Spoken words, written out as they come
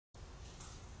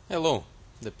Hello,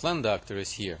 the plant doctor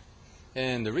is here,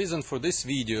 and the reason for this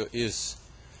video is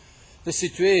the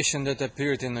situation that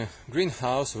appeared in a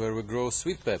greenhouse where we grow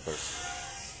sweet peppers.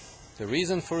 The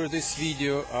reason for this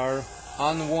video are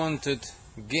unwanted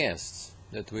guests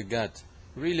that we got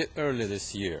really early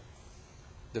this year.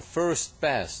 The first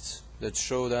pests that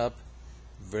showed up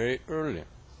very early,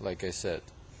 like I said.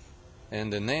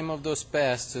 And the name of those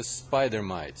pests is spider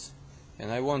mites.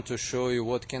 And I want to show you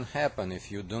what can happen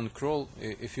if you don't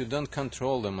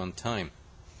control them on time.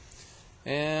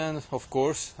 And of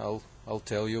course I'll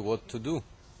tell you what to do.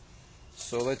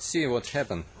 So let's see what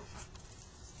happened.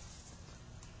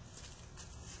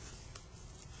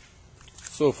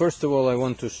 So first of all, I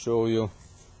want to show you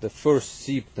the first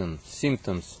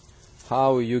symptoms,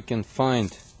 how you can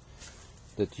find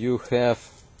that you have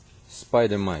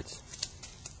spider mites.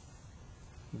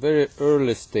 Very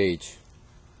early stage.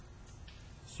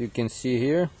 As you can see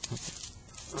here,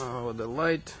 the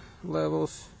light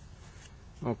levels.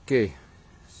 Okay,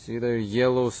 see the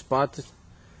yellow spot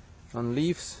on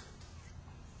leaves?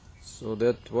 So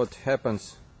that's what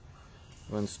happens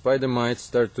when spider mites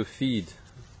start to feed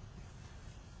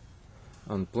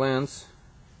on plants,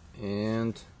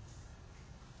 and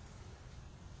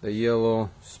the yellow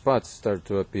spots start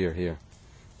to appear here.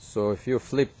 So if you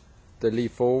flip the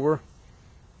leaf over,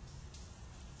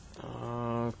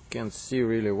 can't see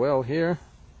really well here,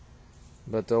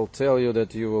 but I'll tell you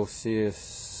that you will see a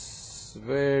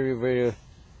very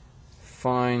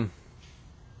fine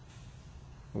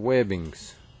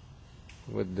webbings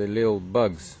with the little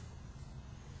bugs.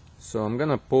 So I'm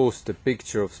gonna post a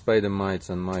picture of spider mites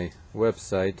on my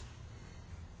website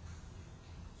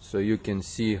so you can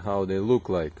see how they look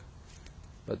like.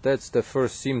 But that's the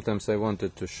first symptoms I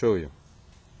wanted to show you.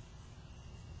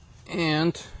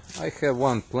 And I have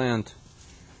one plant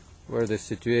where the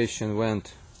situation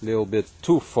went a little bit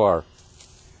too far.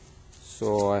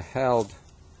 So I held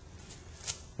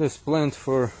this plant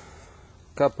for a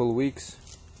couple weeks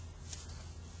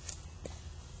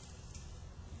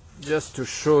just to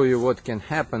show you what can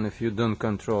happen if you don't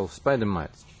control spider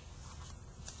mites.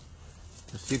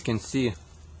 As you can see,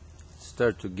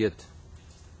 start to get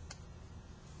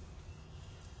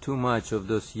too much of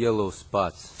those yellow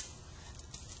spots.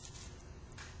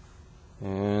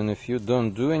 And if you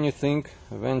don't do anything,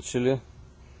 eventually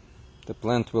the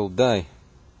plant will die.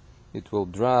 It will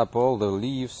drop all the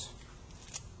leaves,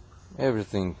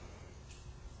 everything.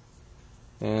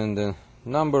 And the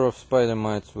number of spider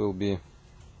mites will be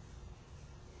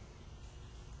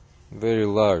very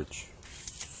large.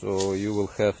 So you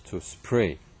will have to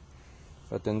spray.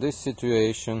 But in this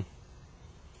situation,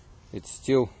 it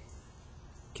still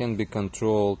can be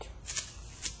controlled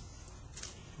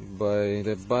by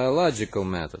the biological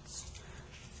methods,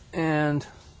 and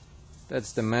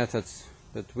that's the methods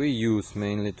that we use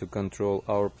mainly to control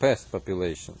our pest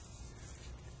population.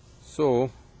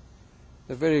 So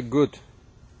a very good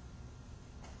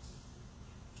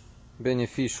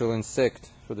beneficial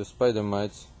insect for the spider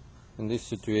mites in this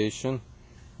situation,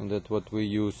 and that's what we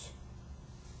use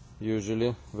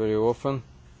usually very often.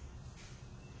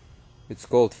 It's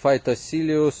called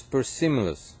Phytacilius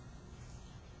persimilis.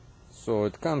 So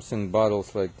it comes in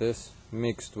bottles like this,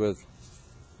 mixed with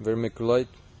vermiculite,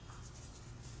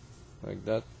 like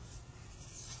that.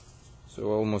 So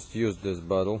I almost used this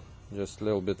bottle, just a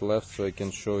little bit left so I can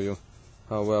show you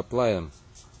how we apply them.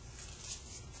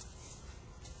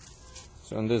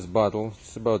 So in this bottle,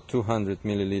 it's about 200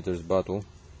 milliliters bottle,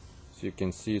 so you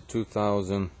can see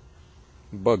 2000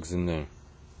 bugs in there.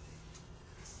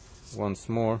 Once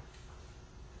more,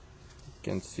 you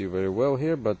can't see very well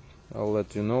here, but I'll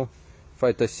let you know.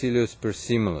 Phytacilius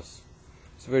persimilis.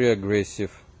 It's very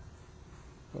aggressive.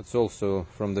 It's also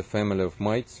from the family of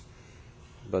mites,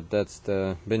 but that's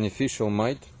the beneficial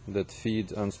mite that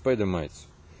feed on spider mites.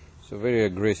 So very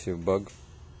aggressive bug.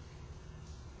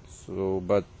 So,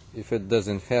 but if it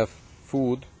doesn't have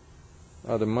food,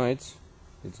 other mites,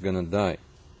 it's gonna die.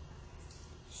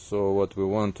 So what we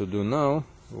want to do now,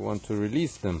 we want to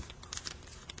release them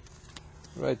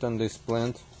right on this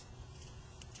plant.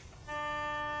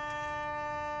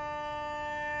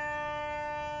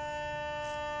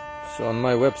 So on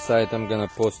my website I'm gonna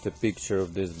post a picture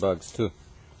of these bugs too,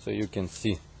 so you can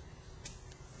see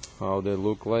how they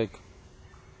look like,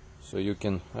 so you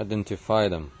can identify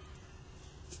them.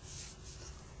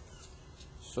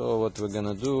 So what we're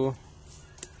gonna do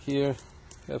here,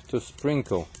 have to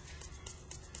sprinkle,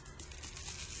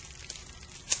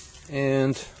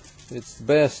 and it's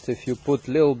best if you put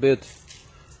a little bit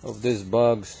of these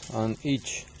bugs on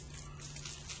each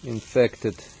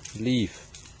infected leaf.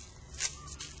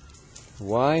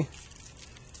 Why?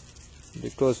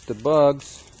 Because the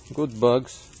bugs good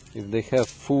bugs, if they have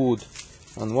food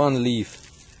on one leaf,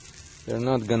 they're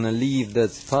not gonna leave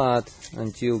that spot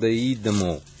until they eat them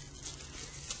all.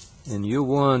 And you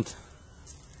want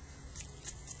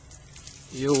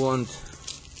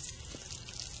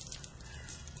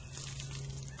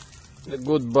the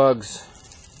good bugs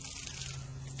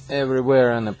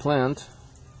everywhere on a plant,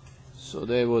 so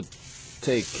they would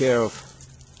take care of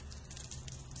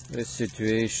this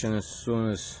situation as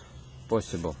soon as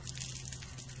possible.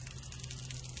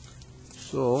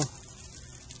 So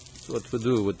that's what we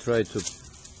do. We try to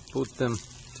put them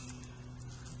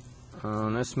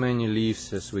on as many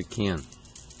leaves as we can.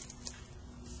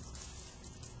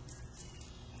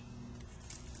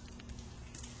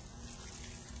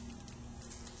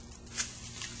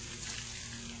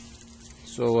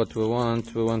 So what we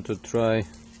want to try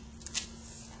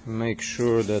make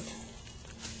sure that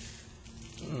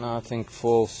nothing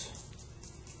falls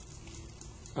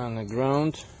on the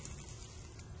ground.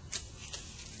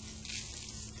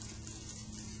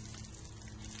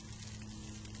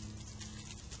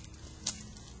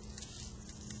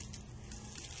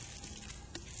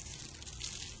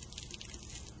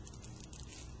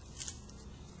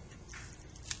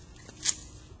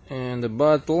 And the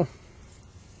bottle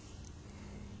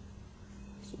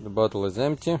is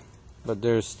empty, but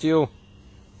there's still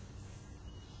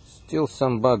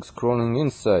some bugs crawling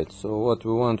inside. So what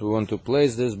we want to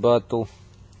place this bottle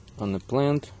on the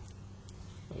plant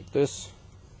like this,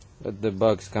 let the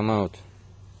bugs come out.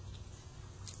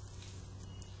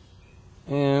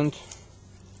 And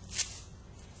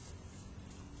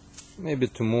maybe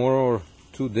tomorrow or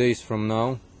 2 days from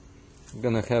now, I'm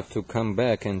gonna have to come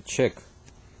back and check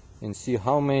and see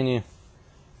how many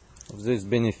of these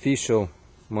beneficial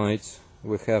mites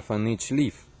we have on each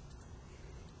leaf,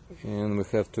 and we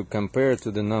have to compare to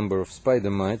the number of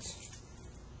spider mites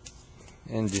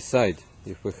and decide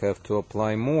if we have to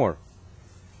apply more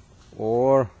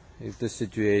or if the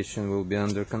situation will be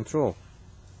under control.